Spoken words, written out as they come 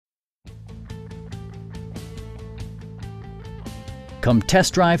Come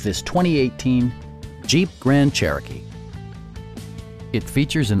test drive this 2018 Jeep Grand Cherokee. It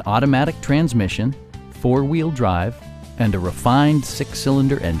features an automatic transmission, four-wheel drive, and a refined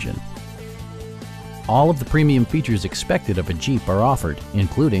six-cylinder engine. All of the premium features expected of a Jeep are offered,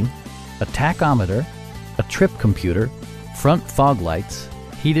 including a tachometer, a trip computer, front fog lights,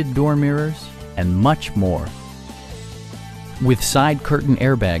 heated door mirrors, and much more. With side curtain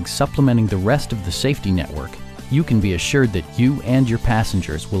airbags supplementing the rest of the safety network, you can be assured that you and your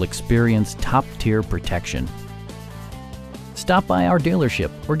passengers will experience top-tier protection. Stop by our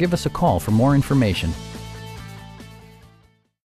dealership or give us a call for more information.